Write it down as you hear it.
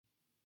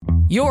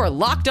You're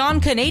Locked On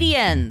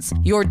Canadiens,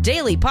 your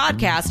daily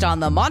podcast on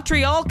the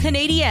Montreal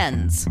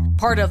Canadiens.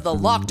 Part of the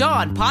Locked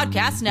On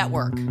Podcast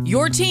Network,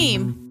 your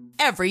team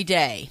every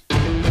day.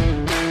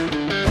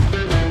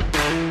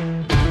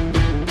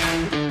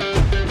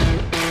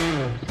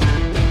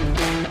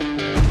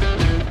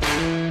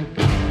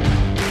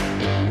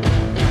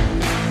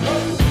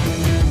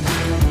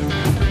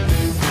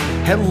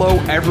 Hello,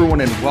 everyone,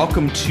 and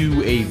welcome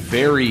to a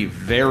very,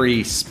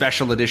 very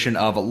special edition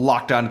of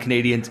Locked On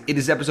Canadiens. It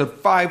is episode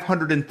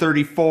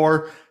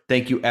 534.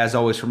 Thank you, as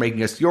always, for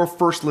making us your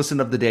first listen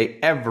of the day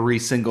every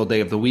single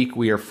day of the week.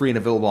 We are free and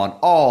available on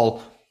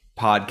all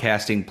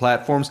podcasting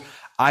platforms.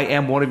 I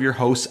am one of your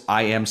hosts.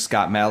 I am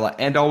Scott Malla,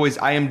 and always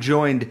I am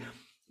joined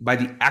by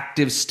the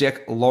active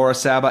stick, Laura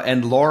Saba.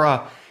 And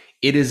Laura,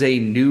 it is a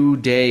new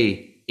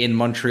day in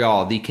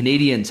Montreal. The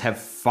Canadiens have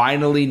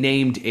finally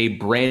named a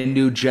brand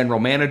new general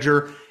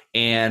manager,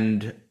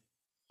 and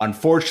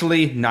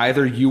unfortunately,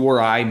 neither you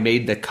or I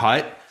made the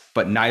cut,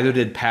 but neither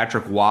did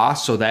Patrick Roy,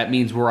 so that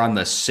means we're on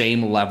the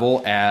same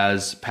level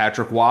as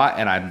Patrick Roy,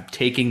 and I'm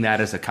taking that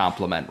as a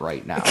compliment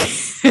right now.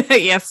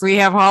 Yes, we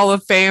have Hall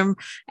of Fame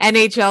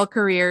NHL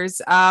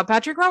careers.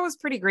 Patrick Roy was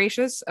pretty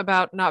gracious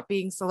about not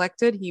being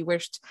selected. He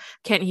wished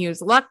Kent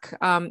Hughes luck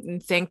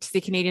and thanked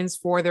the Canadiens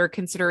for their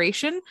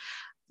consideration.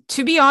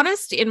 To be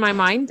honest, in my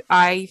mind,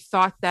 I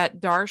thought that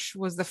Darche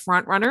was the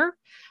front runner.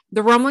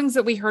 The rumblings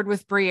that we heard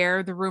with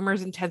Briere, the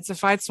rumors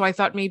intensified. So I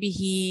thought maybe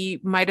he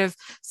might have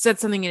said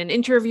something in an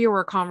interview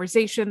or a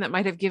conversation that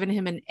might have given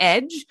him an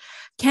edge.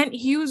 Kent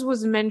Hughes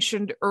was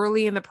mentioned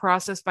early in the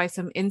process by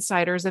some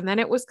insiders. And then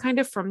it was kind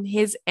of from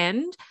his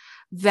end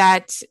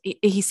that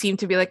he seemed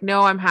to be like,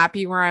 no, I'm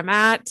happy where I'm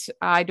at.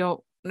 I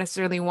don't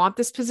necessarily want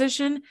this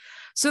position.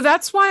 So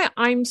that's why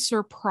I'm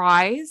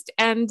surprised.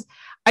 And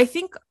I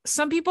think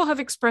some people have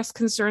expressed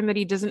concern that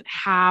he doesn't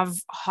have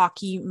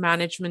hockey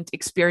management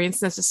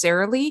experience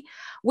necessarily,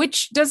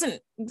 which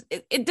doesn't,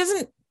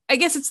 I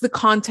guess it's the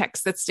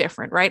context that's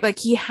different, right? Like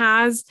he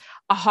has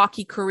a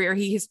hockey career.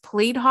 He has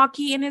played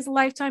hockey in his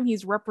lifetime.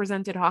 He's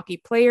represented hockey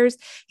players.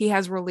 He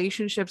has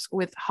relationships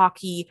with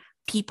hockey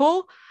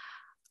people.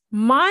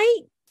 My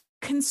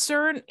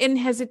concern and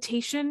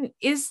hesitation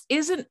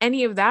isn't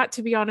any of that,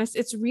 to be honest.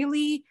 It's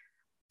really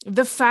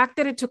the fact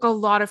that it took a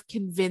lot of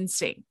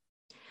convincing.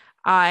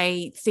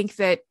 I think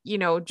that,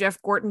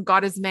 Jeff Gorton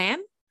got his man.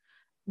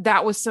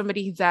 That was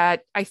somebody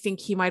that I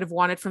think he might have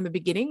wanted from the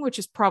beginning, which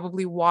is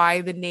probably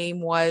why the name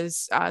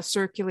was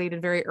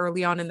circulated very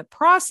early on in the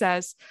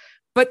process.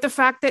 But the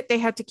fact that they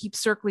had to keep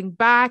circling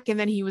back and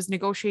then he was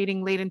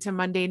negotiating late into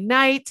Monday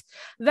night,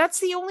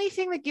 that's the only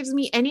thing that gives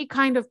me any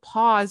kind of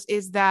pause.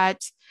 Is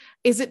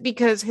it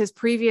because his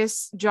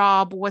previous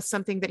job was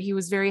something that he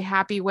was very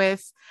happy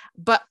with,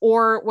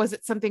 or was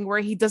it something where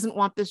he doesn't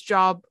want this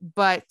job,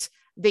 but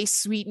they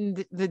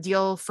sweetened the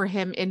deal for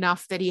him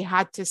enough that he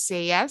had to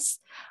say yes?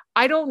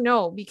 I don't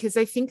know, because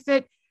I think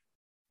that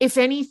if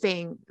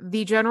anything,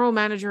 the general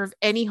manager of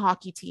any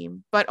hockey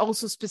team, but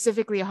also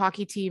specifically a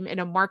hockey team in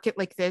a market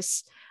like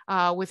this,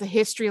 with a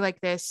history like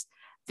this,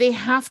 they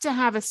have to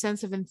have a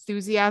sense of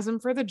enthusiasm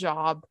for the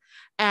job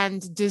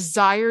and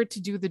desire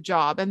to do the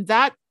job. And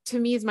that, to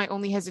me, is my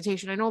only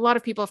hesitation. I know a lot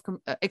of people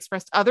have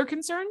expressed other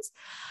concerns,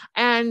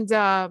 and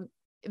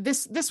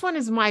this one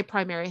is my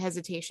primary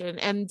hesitation.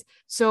 And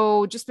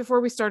so just before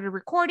we started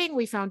recording,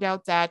 we found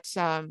out that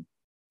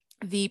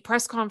the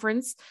press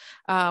conference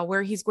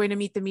where he's going to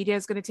meet the media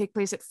is going to take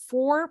place at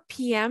 4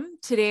 p.m.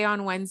 today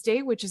on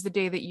Wednesday, which is the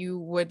day that you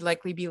would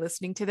likely be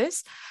listening to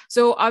this.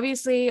 So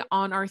obviously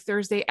on our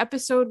Thursday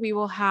episode, we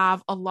will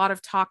have a lot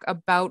of talk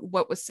about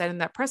what was said in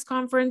that press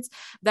conference.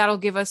 That'll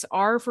give us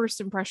our first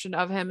impression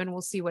of him, and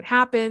we'll see what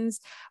happens.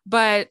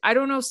 But I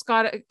don't know,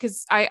 Scott,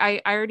 because I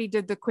already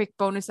did the quick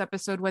bonus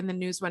episode when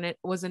it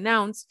was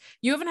announced.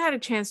 You haven't had a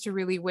chance to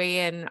really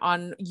weigh in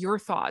on your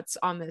thoughts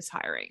on this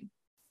hiring.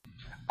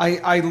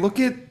 I look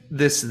at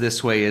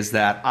this way, is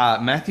that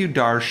Matthew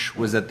Darche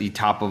was at the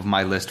top of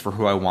my list for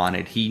who I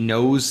wanted. He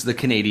knows the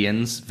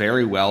Canadiens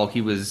very well. He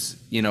was,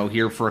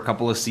 here for a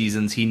couple of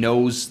seasons. He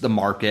knows the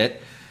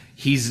market.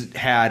 He's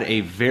had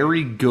a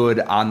very good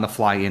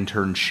on-the-fly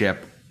internship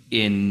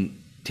in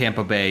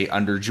Tampa Bay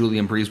under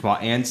Julien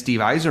BriseBois and Steve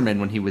Yzerman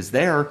when he was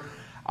there.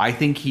 I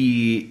think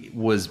he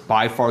was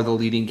by far the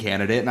leading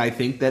candidate, and I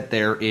think that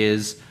there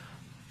is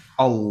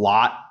a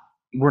lot.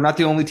 We're not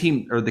the only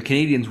team, or the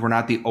Canadiens were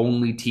not the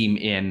only team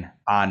in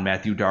on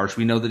Matthew Darche.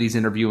 We know that he's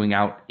interviewing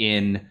out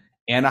in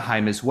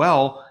Anaheim as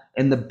well.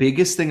 And the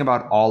biggest thing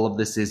about all of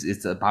this is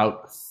it's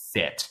about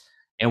fit.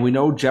 And we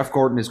know Jeff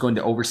Gorton is going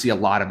to oversee a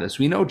lot of this.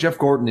 We know Jeff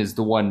Gorton is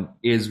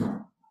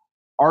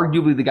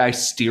arguably the guy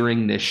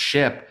steering this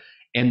ship,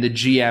 and the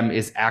GM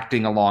is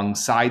acting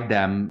alongside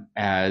them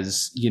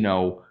as,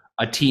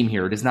 a team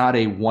here. It is not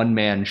a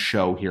one-man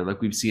show here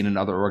like we've seen in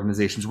other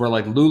organizations where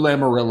like Lou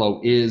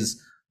Lamoriello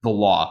is the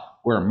law,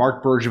 where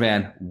Marc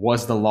Bergevin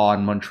was the law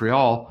in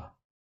Montreal.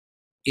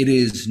 It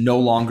is no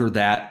longer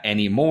that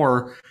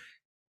anymore.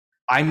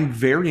 I'm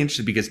very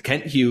interested because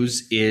Kent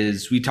Hughes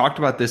we talked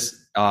about this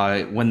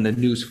when the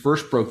news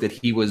first broke that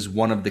he was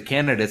one of the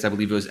candidates. I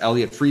believe it was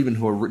Elliot Friedman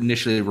who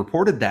initially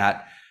reported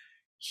that.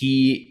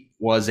 He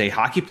was a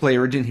hockey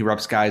player agent. He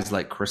reps guys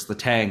like Chris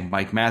Letang,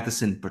 Mike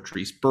Matheson,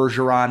 Patrice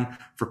Bergeron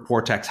for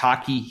Quartex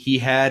Hockey. He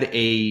had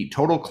a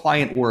total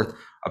client worth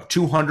of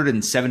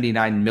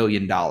 $279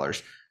 million.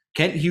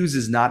 Kent Hughes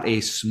is not a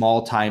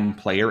small-time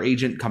player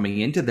agent coming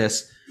into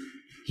this.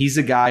 He's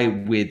a guy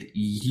with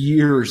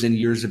years and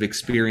years of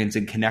experience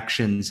and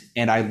connections.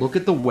 And I look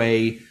at the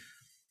way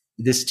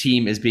this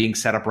team is being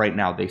set up right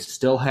now. They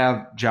still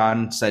have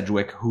John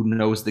Sedgwick, who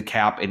knows the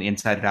cap and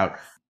inside and out.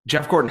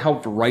 Jeff Gorton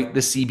helped write the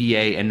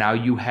CBA, and now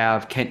you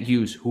have Kent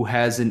Hughes, who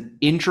has an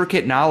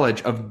intricate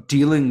knowledge of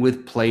dealing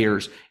with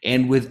players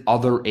and with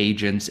other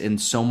agents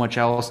and so much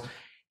else.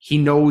 He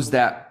knows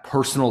that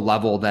personal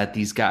level that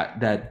these guys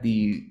that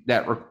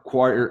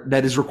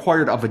is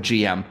required of a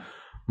GM.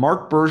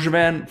 Marc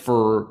Bergevin,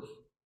 for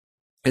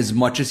as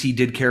much as he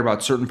did care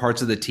about certain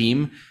parts of the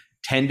team,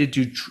 tended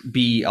to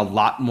be a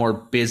lot more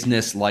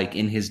business-like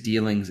in his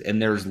dealings.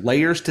 And there's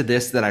layers to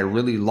this that I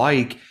really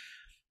like,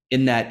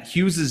 in that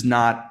Hughes is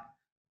not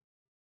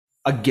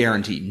a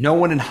guarantee. No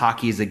one in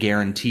hockey is a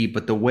guarantee,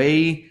 but the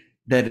way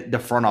that the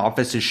front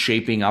office is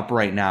shaping up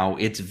right now,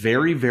 it's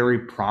very, very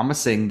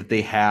promising that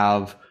they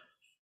have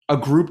a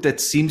group that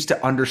seems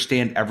to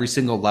understand every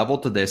single level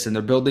to this, and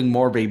they're building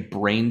more of a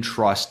brain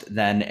trust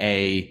than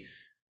a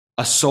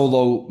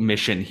solo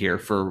mission here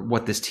for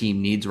what this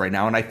team needs right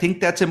now. And I think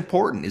that's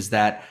important, is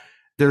that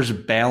there's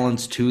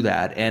balance to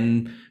that.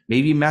 And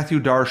maybe Matthew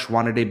Darche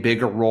wanted a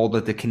bigger role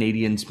that the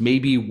Canadiens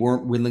maybe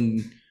weren't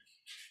willing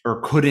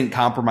or couldn't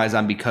compromise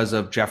on because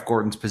of Jeff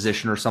Gorton's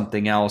position or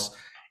something else.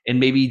 And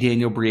maybe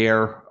Daniel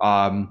Briere,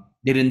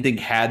 they didn't think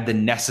had the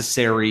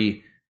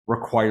necessary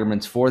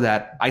requirements for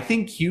that. I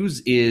think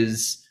Hughes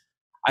is,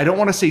 I don't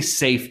want to say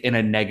safe in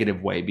a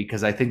negative way,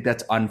 because I think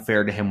that's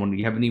unfair to him when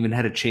we haven't even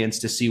had a chance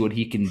to see what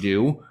he can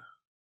do.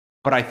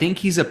 But I think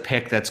he's a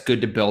pick that's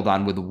good to build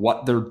on with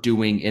what they're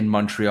doing in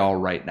Montreal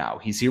right now.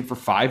 He's here for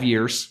 5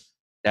 years.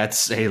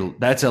 That's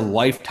a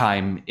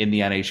lifetime in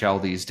the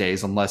NHL these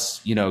days, unless,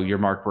 you're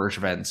Marc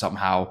Bergevin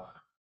somehow.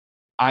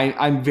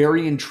 I'm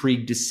very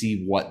intrigued to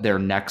see what their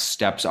next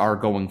steps are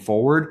going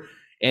forward.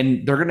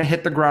 And they're going to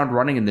hit the ground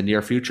running in the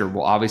near future.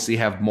 We'll obviously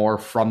have more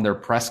from their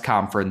press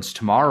conference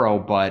tomorrow.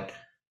 But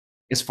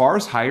as far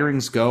as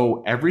hirings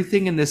go,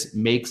 everything in this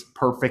makes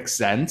perfect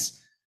sense,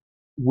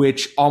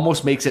 which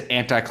almost makes it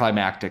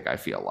anticlimactic, I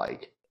feel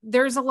like.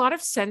 There's a lot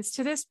of sense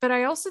to this, but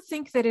I also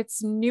think that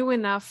it's new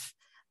enough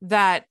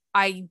that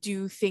I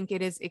do think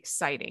it is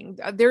exciting.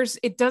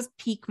 It does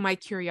pique my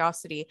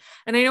curiosity.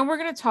 And I know we're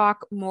going to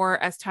talk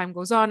more as time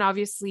goes on.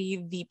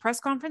 Obviously, the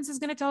press conference is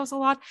going to tell us a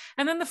lot.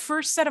 And then the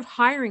first set of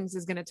hirings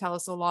is going to tell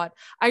us a lot.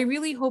 I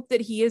really hope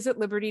that he is at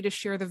liberty to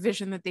share the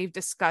vision that they've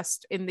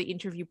discussed in the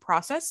interview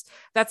process.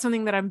 That's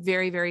something that I'm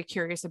very, very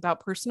curious about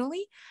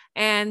personally.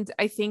 And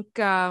I think,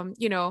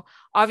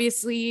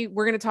 obviously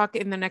we're going to talk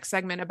in the next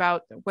segment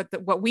about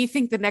what we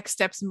think the next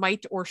steps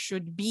might or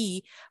should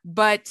be.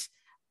 But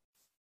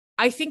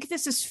I think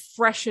this is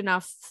fresh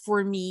enough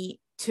for me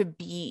to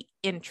be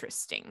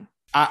interesting.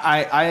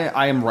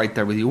 I am right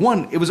there with you.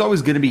 One, it was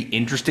always going to be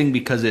interesting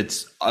because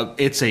it's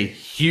a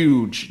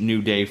huge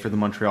new day for the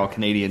Montreal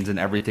Canadiens and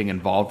everything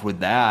involved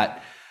with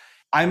that.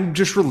 I'm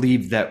just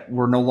relieved that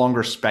we're no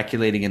longer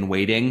speculating and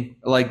waiting.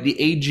 Like, the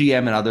AGM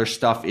and other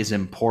stuff is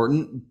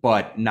important,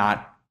 but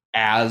not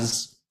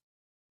as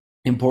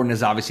important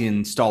as obviously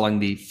installing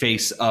the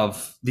face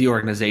of the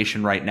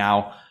organization right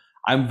now.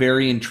 I'm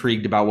very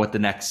intrigued about what the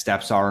next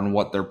steps are and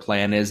what their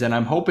plan is. And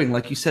I'm hoping,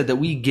 like you said, that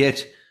we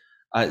get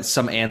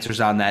some answers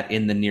on that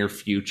in the near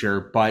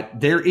future. But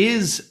there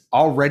is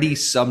already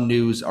some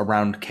news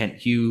around Kent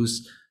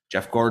Hughes,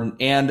 Jeff Gorton,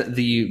 and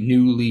the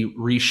newly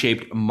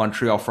reshaped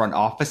Montreal front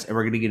office. And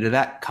we're going to get to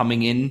that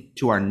coming in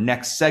to our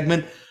next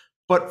segment.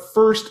 But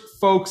first,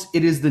 folks,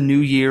 it is the new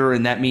year,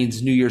 and that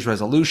means New Year's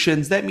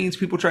resolutions. That means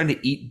people trying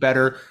to eat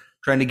better,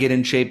 trying to get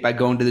in shape by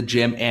going to the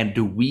gym. And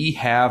do we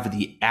have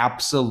the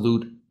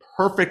absolute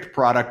perfect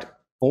product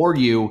for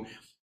you?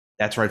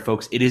 That's right,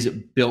 folks. It is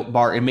Built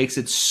Bar. It makes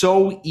it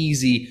so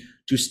easy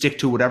to stick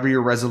to whatever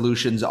your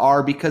resolutions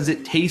are because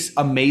it tastes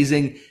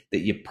amazing that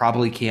you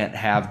probably can't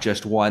have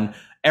just one.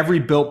 Every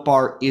Built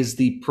Bar is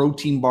the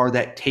protein bar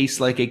that tastes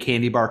like a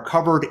candy bar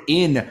covered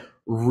in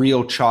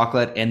real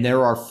chocolate, and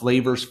there are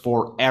flavors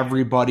for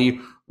everybody,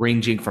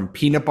 ranging from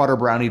peanut butter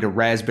brownie to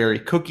raspberry,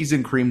 cookies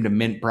and cream to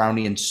mint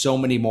brownie, and so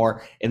many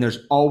more. And there's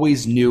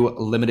always new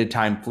limited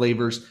time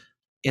flavors.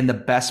 And the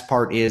best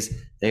part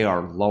is they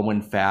are low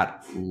in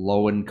fat,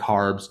 low in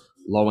carbs,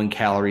 low in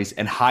calories,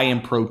 and high in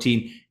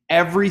protein.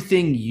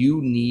 Everything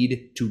you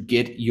need to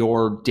get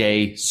your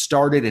day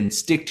started and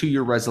stick to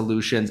your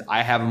resolutions.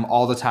 I have them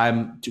all the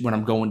time when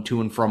I'm going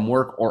to and from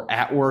work or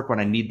at work when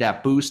I need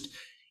that boost.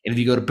 And if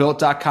you go to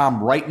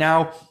Built.com right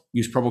now,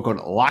 use promo code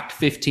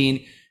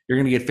LOCKED15,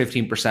 you're going to get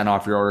 15%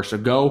 off your order. So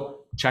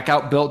go check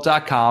out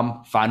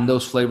Built.com, find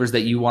those flavors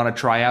that you want to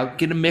try out,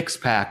 get a mix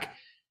pack.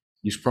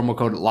 Use promo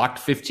code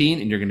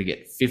LOCKED15 and you're going to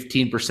get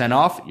 15%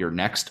 off your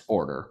next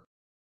order.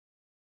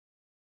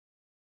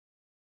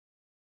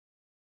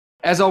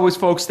 As always,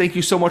 folks, thank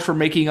you so much for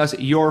making us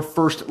your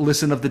first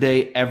listen of the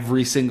day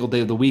every single day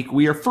of the week.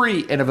 We are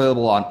free and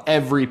available on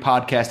every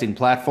podcasting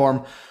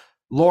platform.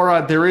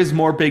 Laura, there is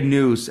more big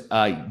news.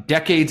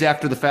 Decades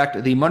after the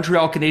fact, the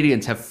Montreal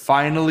Canadiens have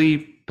finally,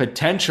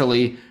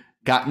 potentially,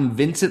 gotten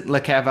Vincent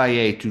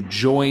Lecavalier to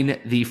join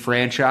the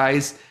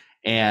franchise.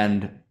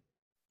 And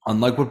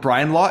unlike what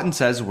Brian Lawton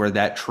says, where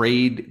that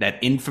trade, that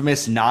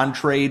infamous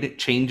non-trade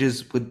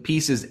changes with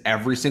pieces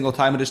every single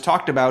time it is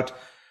talked about,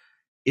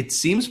 it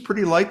seems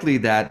pretty likely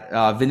that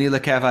Vinny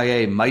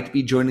Lecavalier might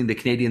be joining the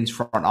Canadiens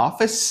front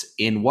office.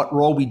 In what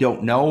role, we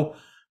don't know,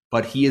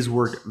 but he has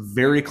worked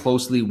very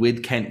closely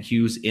with Kent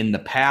Hughes in the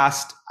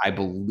past. I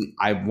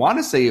want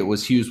to say it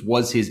was Hughes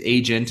was his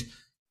agent.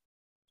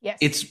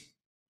 Yes.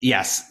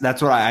 Yes,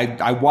 that's what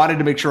I wanted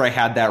to make sure I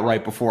had that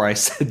right before I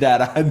said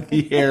that on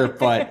the air.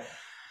 But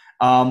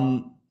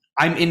I'm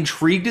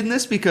intrigued in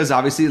this because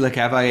obviously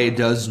Lecavalier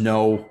does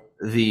know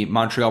the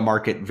Montreal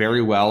market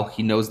very well.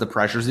 He knows the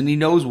pressures and he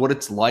knows what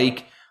it's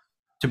like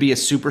to be a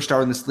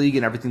superstar in this league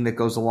and everything that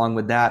goes along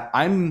with that.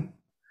 I'm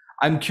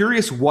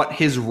curious what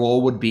his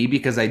role would be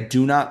because I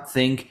do not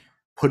think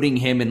putting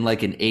him in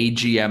like an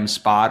AGM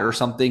spot or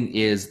something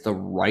is the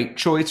right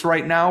choice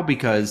right now,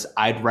 because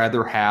I'd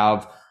rather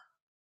have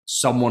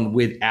someone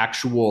with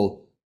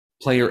actual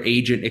player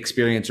agent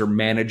experience or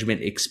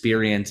management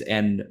experience.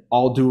 And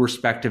all due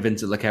respect to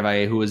Vincent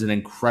Lecavalier, who is an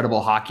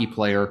incredible hockey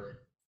player,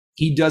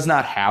 he does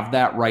not have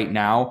that right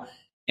now.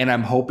 And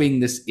I'm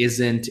hoping this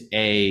isn't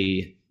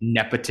a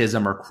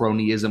nepotism or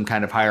cronyism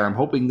kind of hire. I'm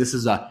hoping this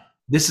is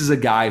a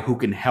guy who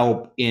can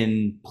help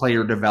in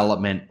player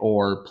development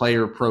or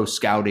player pro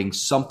scouting,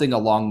 something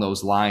along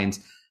those lines.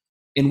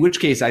 In which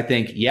case, I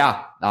think,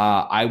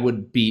 I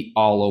would be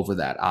all over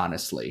that,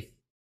 honestly.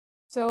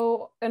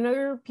 So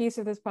another piece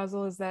of this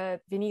puzzle is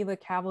that Vinny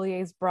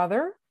Lecavalier's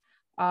brother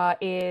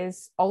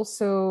is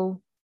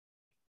also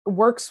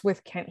works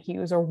with Kent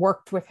Hughes, or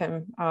worked with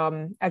him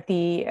at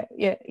the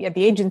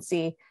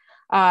agency,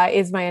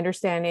 is my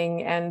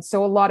understanding. And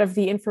so a lot of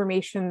the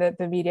information that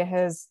the media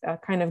has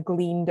kind of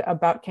gleaned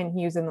about Kent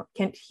Hughes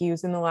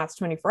in the last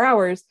 24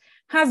 hours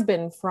has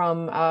been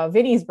from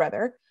Vinny's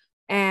brother.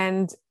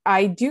 And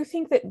I do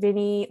think that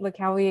Vinny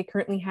Lecavalier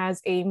currently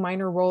has a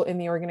minor role in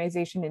the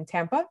organization in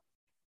Tampa.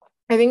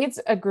 I think it's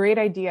a great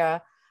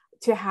idea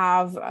to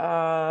have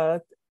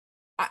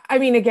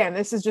again,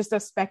 this is just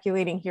us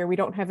speculating here. We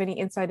don't have any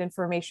inside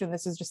information.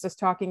 This is just us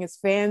talking as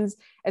fans,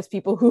 as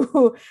people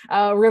who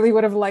really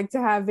would have liked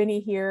to have Vinny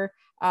here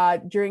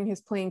during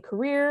his playing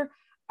career.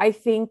 I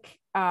think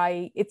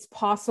it's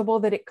possible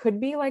that it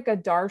could be like a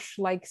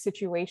Darsh-like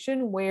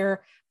situation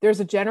where there's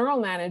a general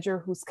manager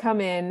who's come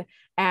in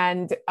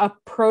and a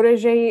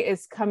protege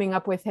is coming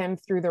up with him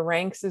through the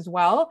ranks as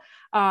well.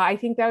 I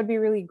think that would be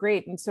really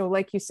great. And so,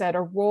 like you said,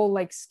 a role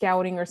like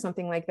scouting or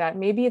something like that,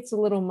 maybe it's a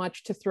little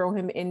much to throw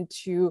him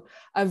into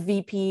a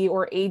VP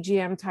or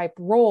AGM type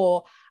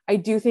role. I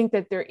do think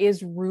that there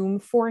is room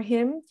for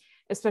him,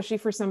 especially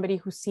for somebody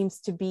who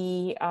seems to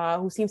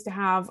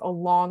have a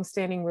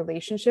long-standing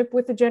relationship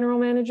with the general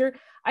manager.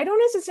 I don't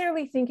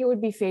necessarily think it would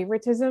be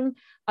favoritism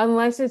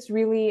unless it's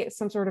really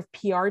some sort of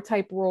PR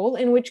type role,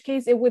 in which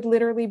case it would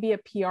literally be a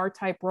PR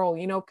type role,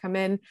 come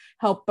in,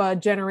 help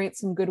generate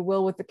some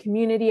goodwill with the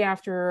community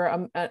after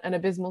an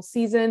abysmal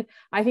season.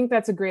 I think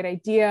that's a great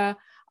idea.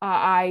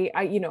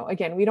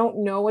 Again, we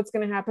don't know what's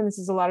going to happen. This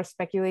is a lot of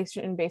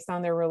speculation based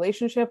on their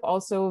relationship.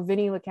 Also,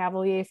 Vinny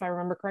Lecavalier, if I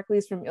remember correctly,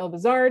 is from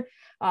Île-Bizard,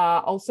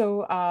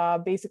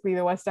 basically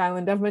the West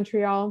Island of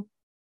Montreal.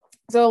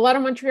 So a lot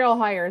of Montreal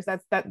hires.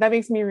 That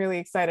makes me really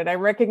excited. I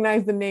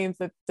recognize the names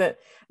that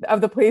of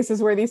the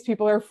places where these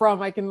people are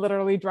from. I can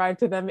literally drive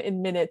to them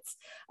in minutes.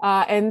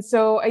 And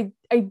so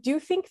I do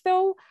think,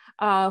 though,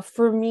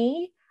 for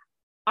me,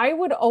 I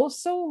would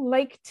also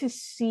like to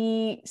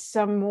see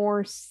some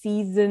more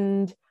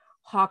seasoned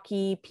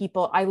hockey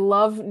people. I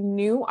love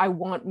new. I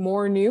want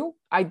more new.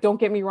 Don't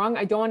get me wrong.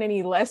 I don't want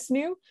any less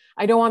new.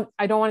 I don't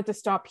want it to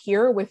stop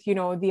here with,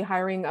 the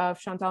hiring of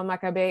Chantal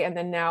Machabée and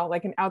then now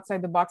like an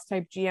outside the box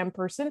type GM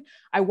person.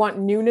 I want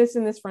newness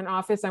in this front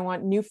office. I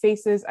want new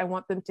faces. I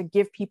want them to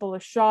give people a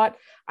shot.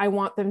 I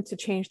want them to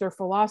change their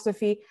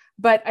philosophy.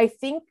 But I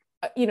think,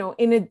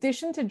 in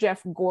addition to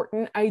Jeff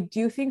Gorton, I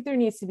do think there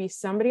needs to be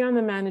somebody on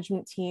the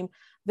management team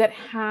that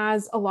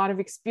has a lot of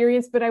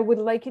experience, but I would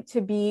like it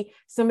to be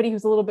somebody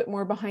who's a little bit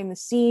more behind the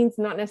scenes,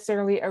 not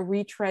necessarily a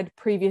retread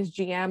previous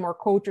GM or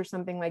coach or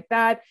something like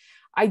that.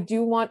 I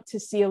do want to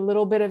see a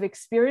little bit of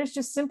experience,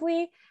 just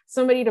simply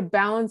somebody to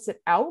balance it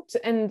out.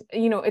 And,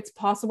 it's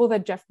possible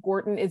that Jeff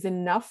Gorton is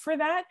enough for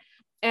that.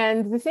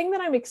 And the thing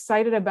that I'm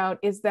excited about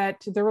is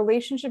that the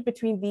relationship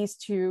between these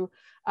two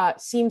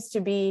seems to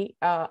be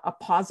a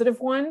positive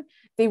one.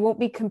 They won't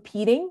be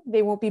competing.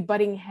 They won't be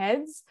butting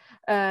heads.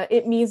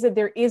 It means that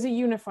there is a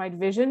unified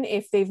vision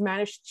if they've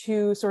managed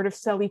to sort of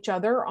sell each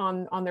other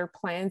on their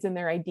plans and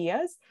their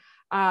ideas.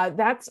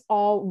 That's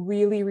all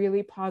really,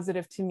 really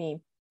positive to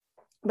me.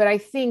 But I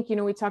think,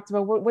 we talked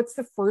about what's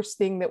the first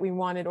thing that we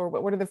wanted, or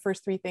what are the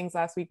first three things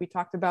last week? We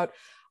talked about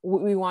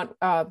what we want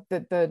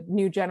the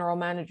new general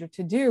manager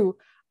to do.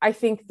 I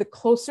think the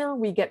closer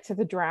we get to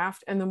the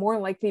draft and the more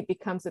likely it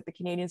becomes that the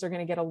Canadiens are going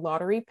to get a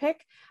lottery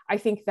pick, I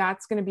think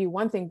that's going to be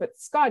one thing. But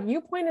Scott, you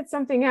pointed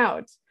something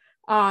out.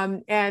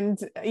 And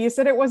you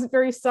said it wasn't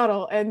very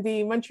subtle. And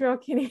the Montreal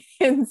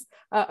Canadiens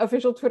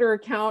official Twitter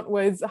account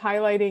was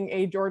highlighting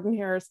a Jordan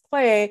Harris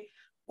play.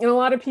 And a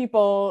lot of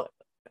people,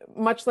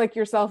 much like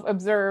yourself,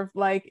 observed,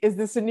 like, is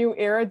this a new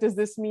era? Does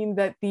this mean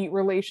that the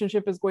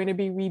relationship is going to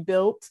be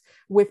rebuilt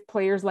with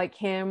players like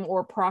him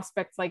or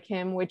prospects like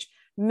him, which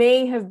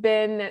may have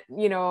been,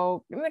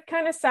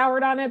 kind of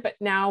soured on it, but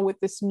now with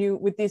this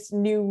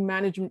new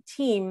management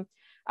team,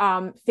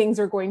 things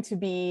are going to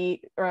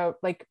be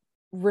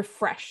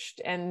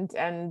refreshed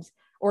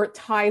or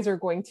ties are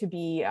going to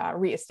be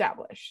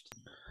reestablished.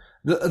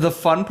 The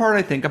fun part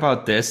I think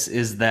about this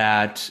is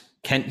that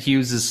Kent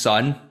Hughes'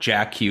 son,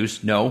 Jack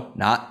Hughes, no,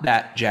 not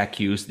that Jack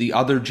Hughes, the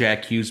other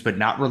Jack Hughes, but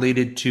not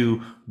related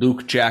to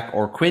Luke, Jack,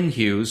 or Quinn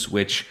Hughes,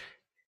 which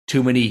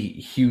too many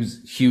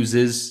Hughes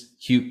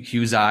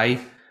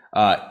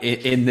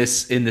in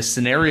this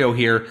scenario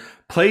here,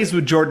 plays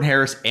with Jordan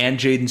Harris and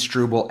Jayden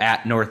Struble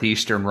at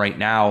Northeastern right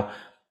now.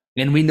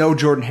 And we know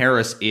Jordan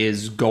Harris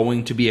is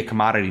going to be a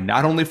commodity,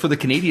 not only for the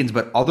Canadiens,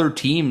 but other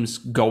teams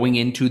going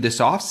into this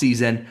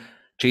offseason.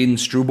 Jayden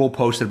Struble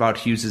posted about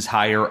Hughes'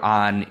 hire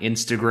on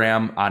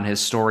Instagram on his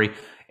story,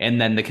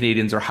 and then the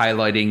Canadiens are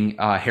highlighting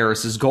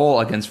Harris's goal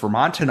against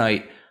Vermont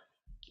tonight.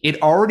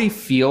 It already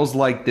feels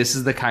like this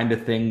is the kind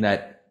of thing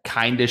that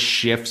kind of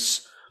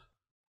shifts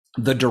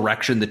the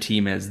direction the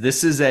team is.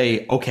 This is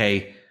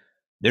okay,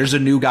 there's a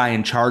new guy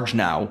in charge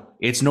now.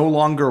 It's no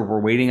longer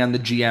we're waiting on the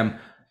GM.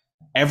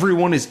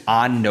 Everyone is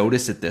on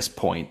notice at this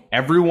point.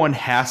 Everyone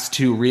has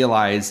to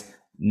realize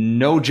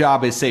no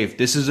job is safe.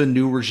 This is a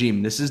new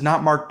regime. This is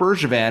not Marc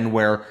Bergevin,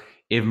 where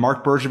if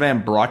Marc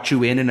Bergevin brought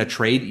you in a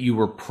trade, you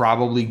were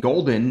probably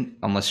golden,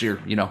 unless you're,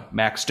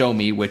 Max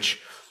Domi, which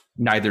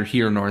neither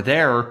here nor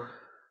there.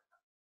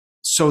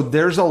 So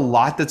there's a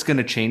lot that's going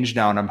to change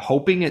now, and I'm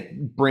hoping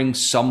it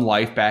brings some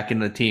life back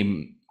into the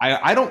team.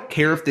 I don't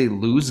care if they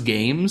lose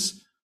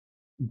games,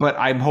 but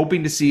I'm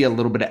hoping to see a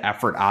little bit of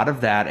effort out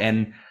of that.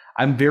 And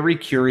I'm very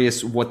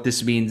curious what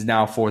this means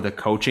now for the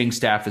coaching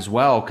staff as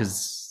well,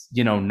 because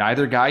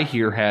neither guy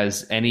here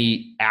has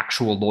any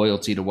actual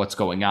loyalty to what's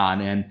going on.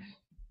 And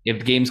if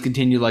the games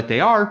continue like they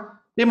are,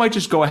 they might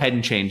just go ahead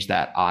and change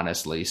that,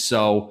 honestly.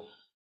 So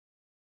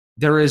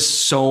there is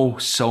so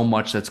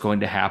much that's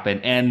going to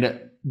happen.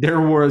 And there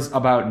was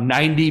about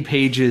 90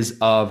 pages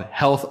of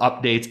health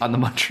updates on the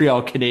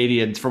Montreal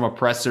Canadiens from a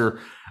presser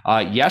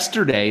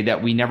yesterday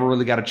that we never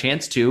really got a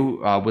chance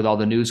to with all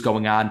the news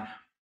going on.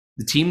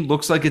 The team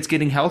looks like it's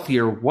getting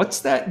healthier. What's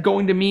that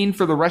going to mean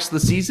for the rest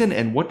of the season?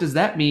 And what does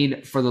that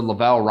mean for the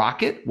Laval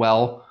Rocket?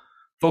 Well,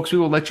 folks, we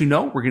will let you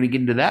know. We're going to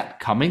get into that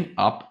coming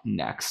up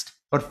next.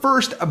 But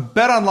first,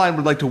 BetOnline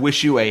would like to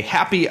wish you a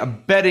happy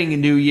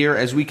betting new year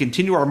as we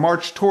continue our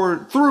march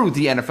through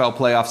the NFL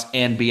playoffs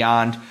and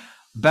beyond.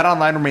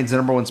 BetOnline remains the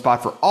number one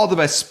spot for all the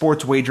best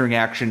sports wagering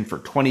action for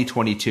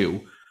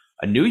 2022.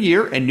 A new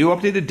year and new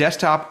updated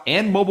desktop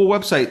and mobile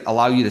website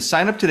allow you to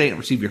sign up today and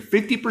receive your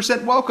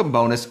 50% welcome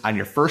bonus on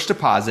your first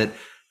deposit.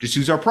 Just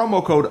use our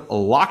promo code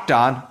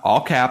LOCKEDON,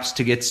 all caps,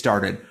 to get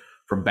started.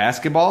 From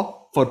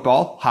basketball,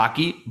 football,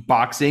 hockey,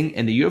 boxing,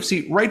 and the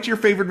UFC, right to your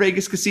favorite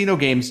Vegas casino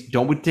games,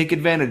 don't wait to take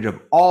advantage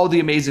of all the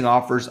amazing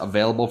offers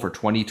available for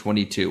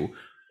 2022.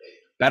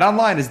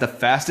 BetOnline is the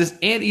fastest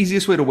and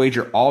easiest way to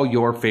wager all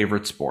your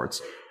favorite sports.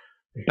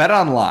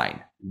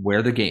 BetOnline,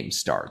 where the game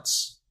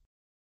starts.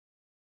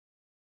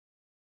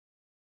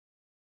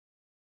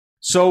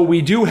 So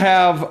we do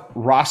have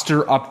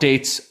roster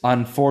updates,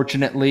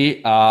 unfortunately.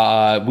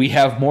 We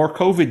have more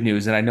COVID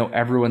news, and I know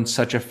everyone's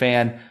such a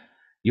fan.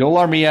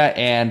 Yoel Armia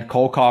and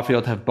Cole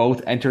Caulfield have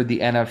both entered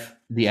the NHL's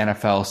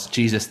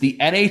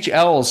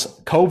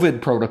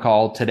COVID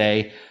protocol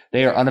today.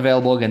 They are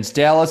unavailable against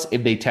Dallas.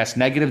 If they test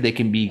negative, they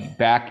can be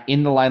back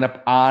in the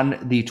lineup on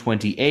the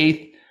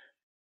 28th.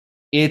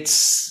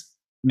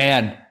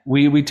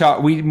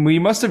 We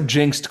must have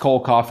jinxed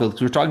Cole Caulfield,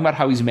 because we're talking about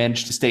how he's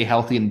managed to stay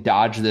healthy and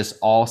dodge this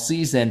all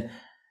season.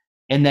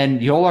 And then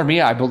Yoel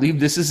Armia, I believe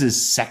this is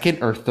his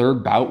second or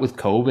third bout with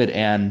COVID.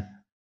 And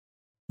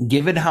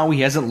given how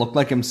he hasn't looked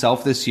like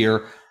himself this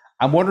year,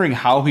 I'm wondering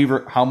how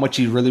much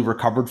he really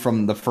recovered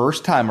from the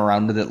first time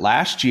around with it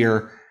last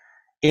year.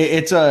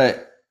 It's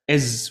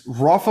as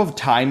rough of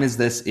time as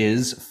this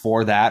is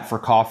for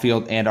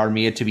Caulfield and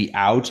Armia to be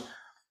out.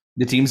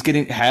 The team's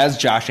has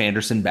Josh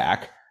Anderson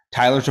back.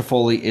 Tyler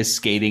Toffoli is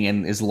skating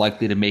and is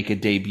likely to make a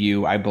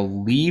debut. I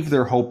believe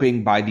they're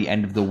hoping by the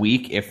end of the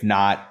week, if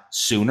not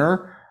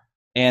sooner.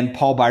 And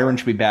Paul Byron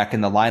should be back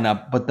in the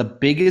lineup. But the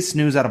biggest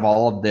news out of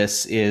all of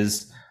this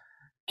is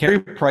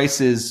Carey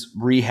Price's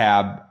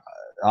rehab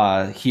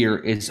here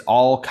is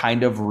all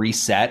kind of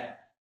reset,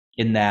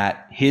 in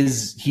that he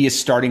is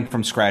starting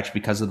from scratch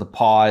because of the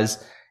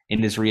pause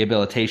in his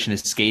rehabilitation,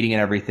 his skating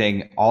and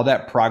everything. All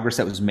that progress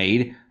that was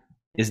made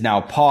is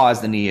now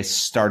paused and he is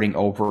starting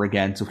over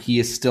again. So he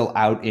is still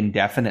out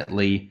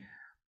indefinitely.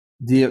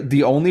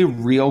 The only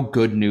real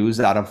good news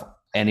out of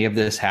any of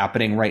this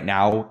happening right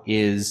now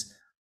is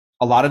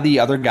a lot of the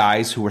other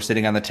guys who are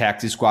sitting on the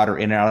taxi squad or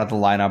in and out of the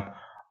lineup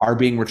are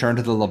being returned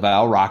to the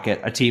Laval Rocket,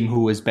 a team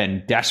who has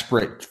been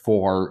desperate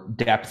for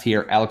depth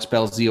here. Alex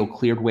Belzile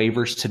cleared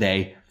waivers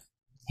today.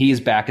 He is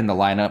back in the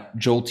lineup.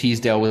 Joel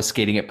Teasdale was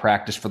skating at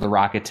practice for the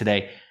Rocket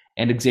today,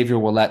 and Xavier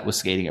Ouellet was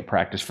skating at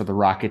practice for the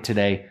Rocket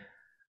today.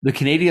 The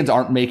Canadians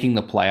aren't making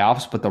the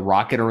playoffs, but the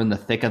Rocket are in the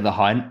thick of the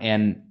hunt,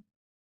 and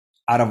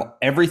out of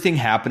everything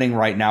happening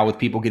right now with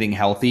people getting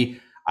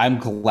healthy, I'm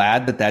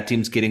glad that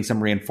team's getting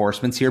some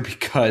reinforcements here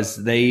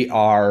because they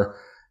are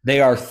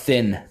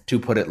thin, to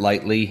put it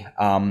lightly.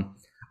 I'm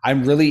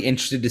really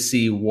interested to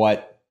see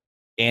what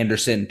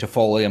Anderson,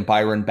 Toffoli, and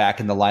Byron back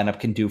in the lineup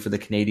can do for the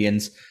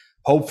Canadians.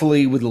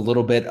 Hopefully with a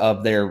little bit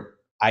of their,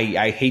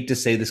 I hate to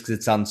say this because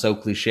it sounds so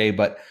cliche,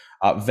 but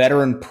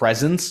veteran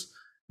presence,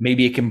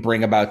 maybe it can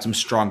bring about some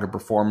stronger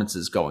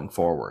performances going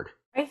forward.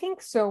 I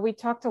think so. We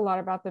talked a lot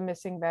about the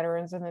missing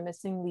veterans and the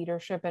missing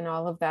leadership and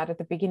all of that at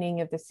the beginning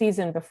of the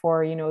season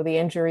before, the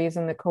injuries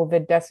and the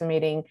COVID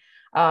decimating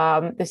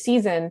the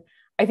season.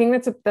 I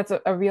think that's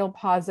a real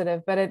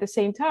positive. But at the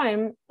same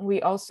time,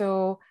 we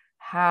also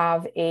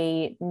have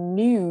a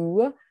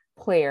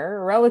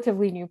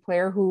relatively new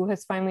player who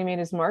has finally made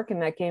his mark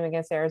in that game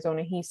against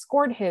Arizona. He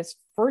scored his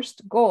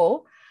first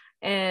goal.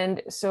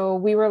 And so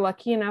we were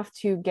lucky enough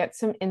to get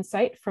some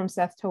insight from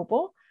Seth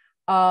Topol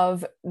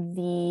of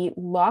the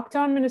Locked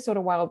On Minnesota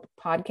Wild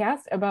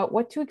podcast about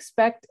what to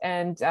expect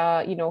and,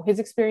 his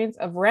experience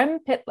of Rem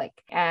Pitlick.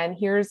 And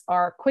here's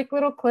our quick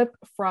little clip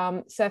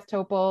from Seth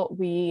Topol.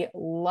 We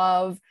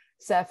love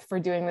Seth for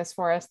doing this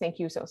for us. Thank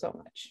you so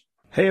much.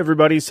 Hey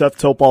everybody, Seth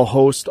Topol,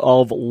 host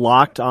of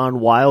Locked On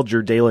Wild,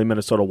 your daily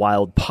Minnesota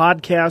Wild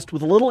podcast,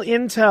 with a little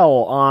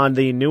intel on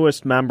the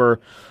newest member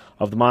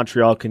of the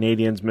Montreal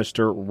Canadiens,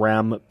 Mr.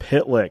 Rem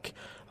Pitlick.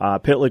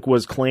 Pitlick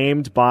was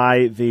claimed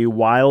by the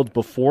Wild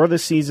before the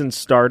season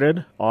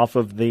started off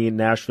of the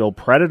Nashville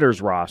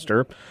Predators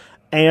roster,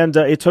 and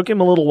it took him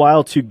a little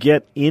while to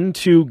get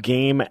into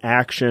game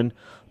action,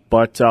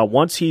 but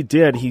once he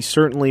did, he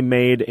certainly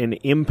made an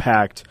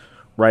impact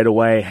right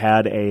away.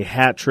 Had a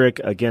hat trick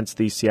against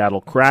the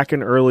Seattle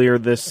Kraken earlier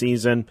this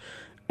season,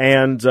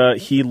 and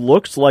he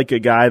looked like a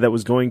guy that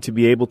was going to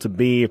be able to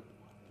be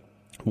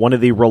one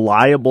of the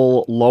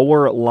reliable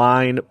lower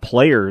line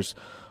players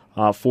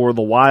for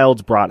the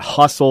Wild. Brought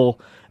hustle,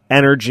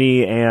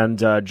 energy, and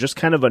just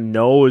kind of a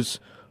nose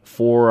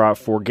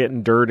for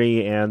getting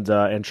dirty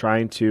and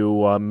trying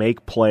to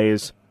make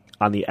plays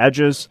on the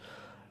edges.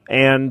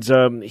 And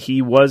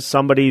he was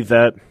somebody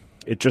that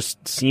it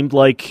just seemed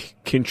like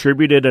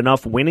contributed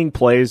enough winning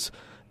plays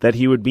that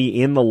he would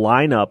be in the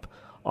lineup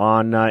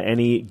on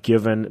any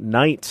given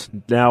night.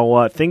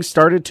 Now, things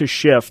started to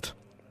shift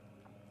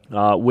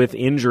with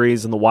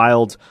injuries, and the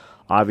Wild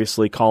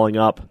obviously calling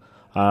up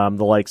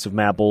the likes of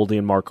Matt Boldy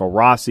and Marco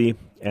Rossi,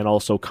 and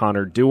also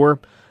Connor Dewar.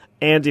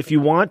 And if you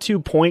want to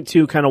point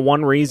to kind of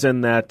one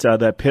reason that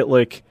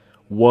Pitlick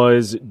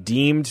was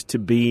deemed to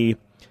be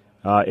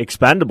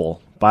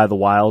expendable by the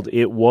Wild,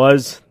 it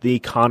was the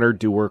Connor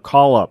Dewar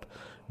call-up.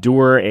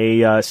 Dewar,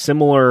 a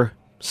similar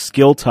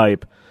skill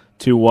type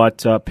to what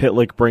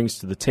Pitlick brings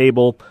to the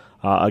table,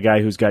 a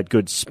guy who's got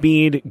good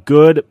speed,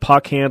 good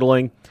puck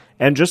handling,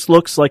 and just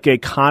looks like a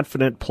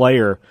confident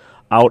player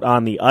out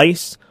on the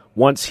ice.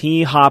 Once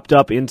he hopped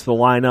up into the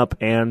lineup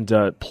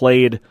and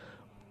played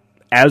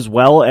as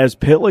well as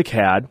Pitlick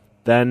had,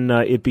 then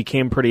it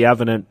became pretty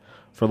evident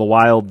for the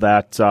Wild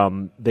that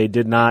they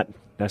did not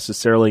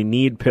necessarily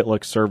need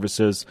Pitlick's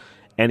services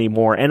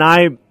anymore. And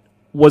I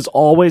was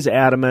always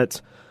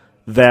adamant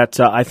that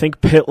I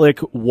think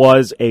Pitlick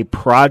was a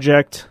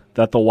project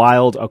that the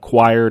Wild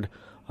acquired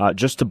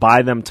just to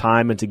buy them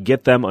time and to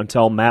get them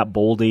until Matt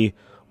Boldy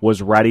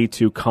was ready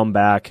to come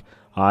back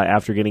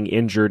after getting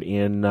injured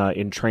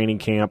in training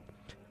camp.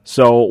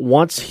 So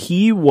once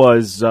he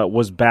was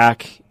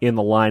back in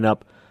the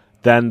lineup,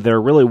 then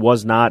there really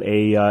was not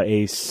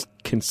a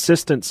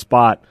consistent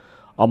spot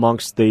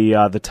amongst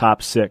the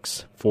top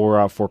six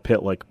for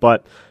Pitlick.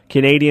 But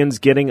Canadians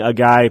getting a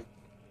guy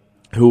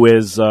who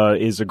is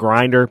a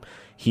grinder.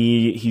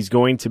 He's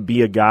going to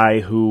be a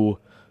guy who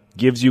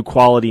gives you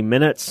quality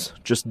minutes.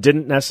 Just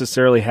didn't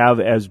necessarily have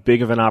as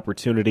big of an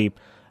opportunity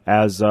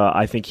as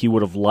I think he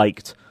would have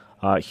liked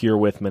here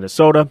with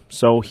Minnesota.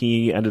 So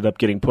he ended up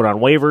getting put on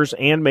waivers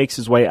and makes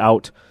his way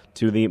out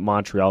to the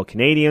Montreal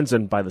Canadiens.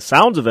 And by the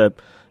sounds of it,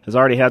 has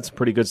already had some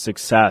pretty good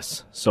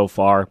success so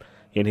far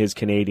in his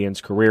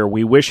Canadiens career.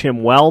 We wish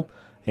him well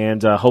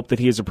and hope that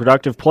he is a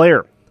productive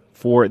player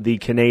for the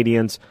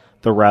Canadiens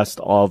the rest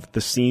of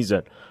the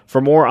season.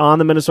 For more on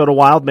the Minnesota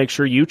Wild, make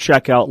sure you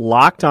check out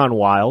Locked On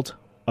Wild,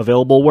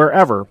 available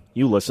wherever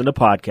you listen to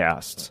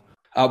podcasts.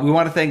 We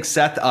want to thank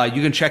Seth.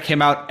 You can check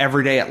him out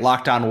every day at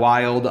Locked On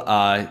Wild,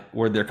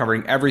 where they're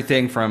covering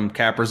everything from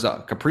Kaprizov,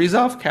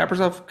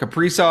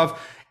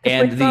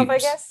 and the I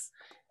guess.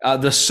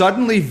 The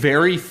suddenly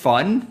very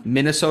fun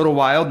Minnesota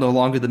Wild, no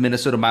longer the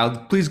Minnesota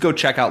Wild. Please go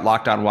check out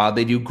Locked On Wild.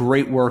 They do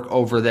great work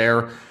over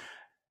there.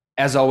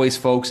 As always,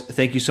 folks,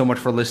 thank you so much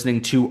for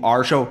listening to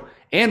our show.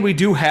 And we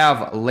do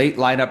have late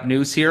lineup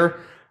news here.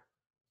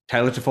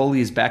 Tyler Toffoli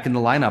is back in the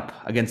lineup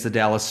against the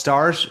Dallas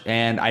Stars.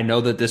 And I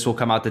know that this will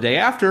come out the day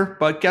after,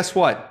 but guess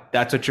what?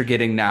 That's what you're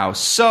getting now.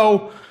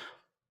 So,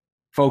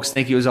 folks,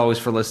 thank you as always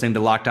for listening to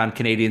Locked On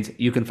Canadiens.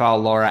 You can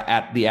follow Laura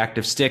at The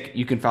Active Stick.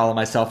 You can follow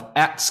myself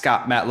at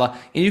Scott Matla.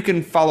 And you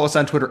can follow us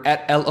on Twitter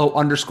at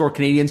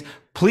LO_Canadiens.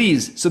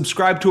 Please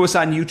subscribe to us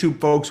on YouTube,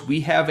 folks.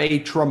 We have a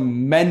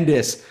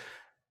tremendous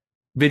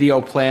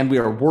video plan. We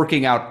are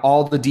working out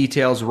all the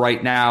details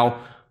right now.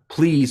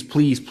 Please,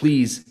 please,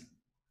 please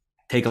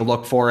take a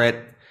look for it.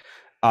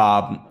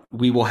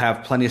 We will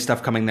have plenty of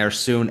stuff coming there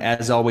soon.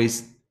 As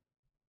always,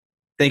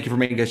 thank you for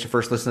making us your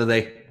first listen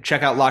today.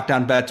 Check out Locked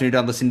On Bets when you're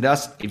done listening to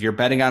us. If you're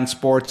betting on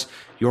sports,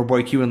 your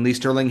boy Q and Lee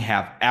Sterling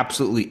have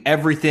absolutely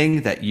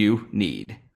everything that you need.